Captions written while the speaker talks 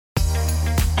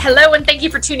Hello, and thank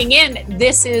you for tuning in.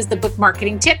 This is the Book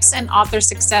Marketing Tips and Author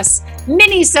Success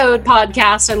Mini-Sode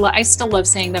podcast. I still love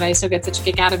saying that. I still get such a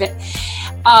kick out of it.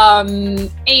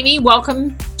 Amy,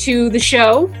 welcome to the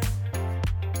show.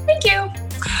 Thank you.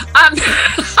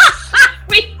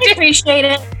 We appreciate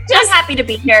it. Just happy to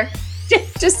be here.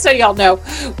 Just so y'all know,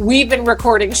 we've been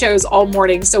recording shows all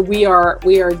morning, so we are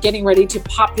getting ready to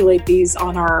populate these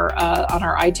on our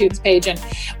iTunes page, and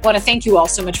want to thank you all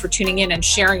so much for tuning in and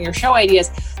sharing your show ideas.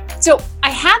 So I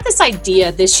had this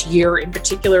idea this year in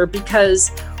particular because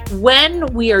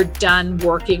when we are done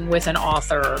working with an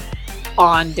author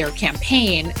on their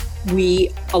campaign,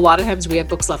 a lot of times we have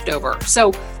books left over.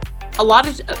 So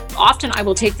often I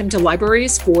will take them to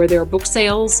libraries for their book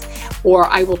sales, or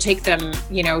I will take them,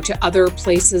 to other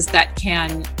places that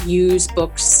can use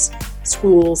books,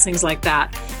 schools, things like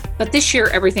that. But this year,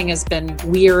 everything has been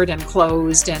weird and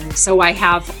closed. And so I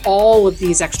have all of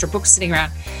these extra books sitting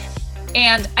around.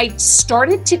 And I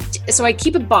started so I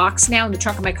keep a box now in the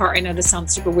trunk of my car. I know this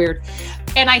sounds super weird.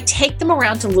 And I take them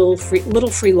around to little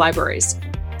free libraries.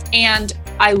 And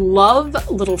I love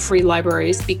little free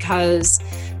libraries because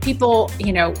people,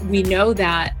 we know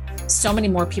that so many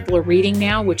more people are reading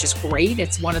now, which is great.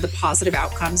 It's one of the positive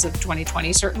outcomes of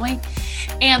 2020, certainly.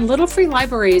 And little free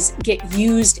libraries get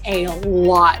used a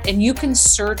lot. And you can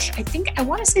search, I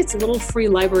want to say it's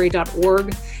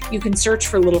littlefreelibrary.org. You can search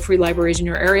for little free libraries in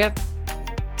your area.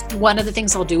 One of the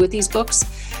things I'll do with these books,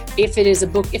 if it is a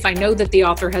book, if I know that the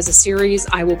author has a series,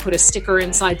 I will put a sticker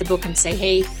inside the book and say,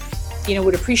 hey,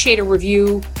 would appreciate a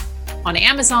review on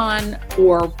Amazon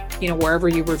or, wherever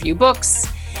you review books.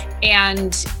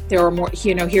 And there are more,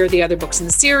 here are the other books in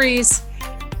the series,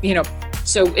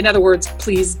 so in other words,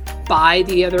 please buy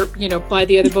the other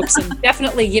books and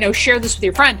definitely, share this with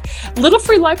your friend. Little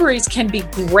free libraries can be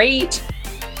great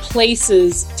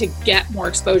places to get more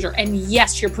exposure. And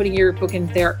yes, you're putting your book in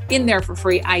there for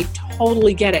free. I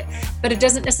totally get it. But it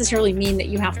doesn't necessarily mean that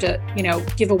you have to,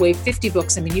 give away 50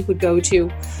 books. You could go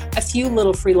to a few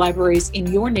little free libraries in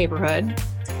your neighborhood,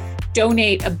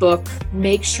 donate a book,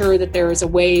 make sure that there is a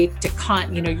way to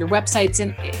your website's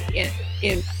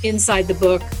inside the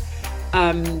book.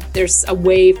 There's a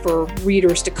way for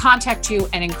readers to contact you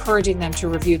and encouraging them to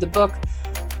review the book.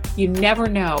 You never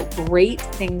know. Great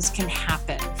things can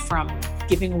happen from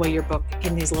giving away your book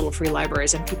in these little free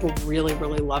libraries, and people really,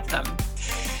 really love them.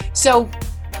 So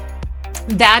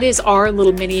that is our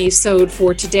little mini-sode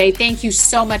for today. Thank you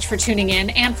so much for tuning in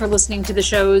and for listening to the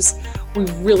shows. We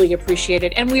really appreciate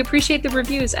it. And we appreciate the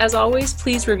reviews. As always,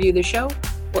 please review the show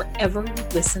wherever you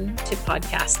listen to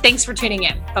podcasts. Thanks for tuning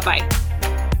in. Bye-bye.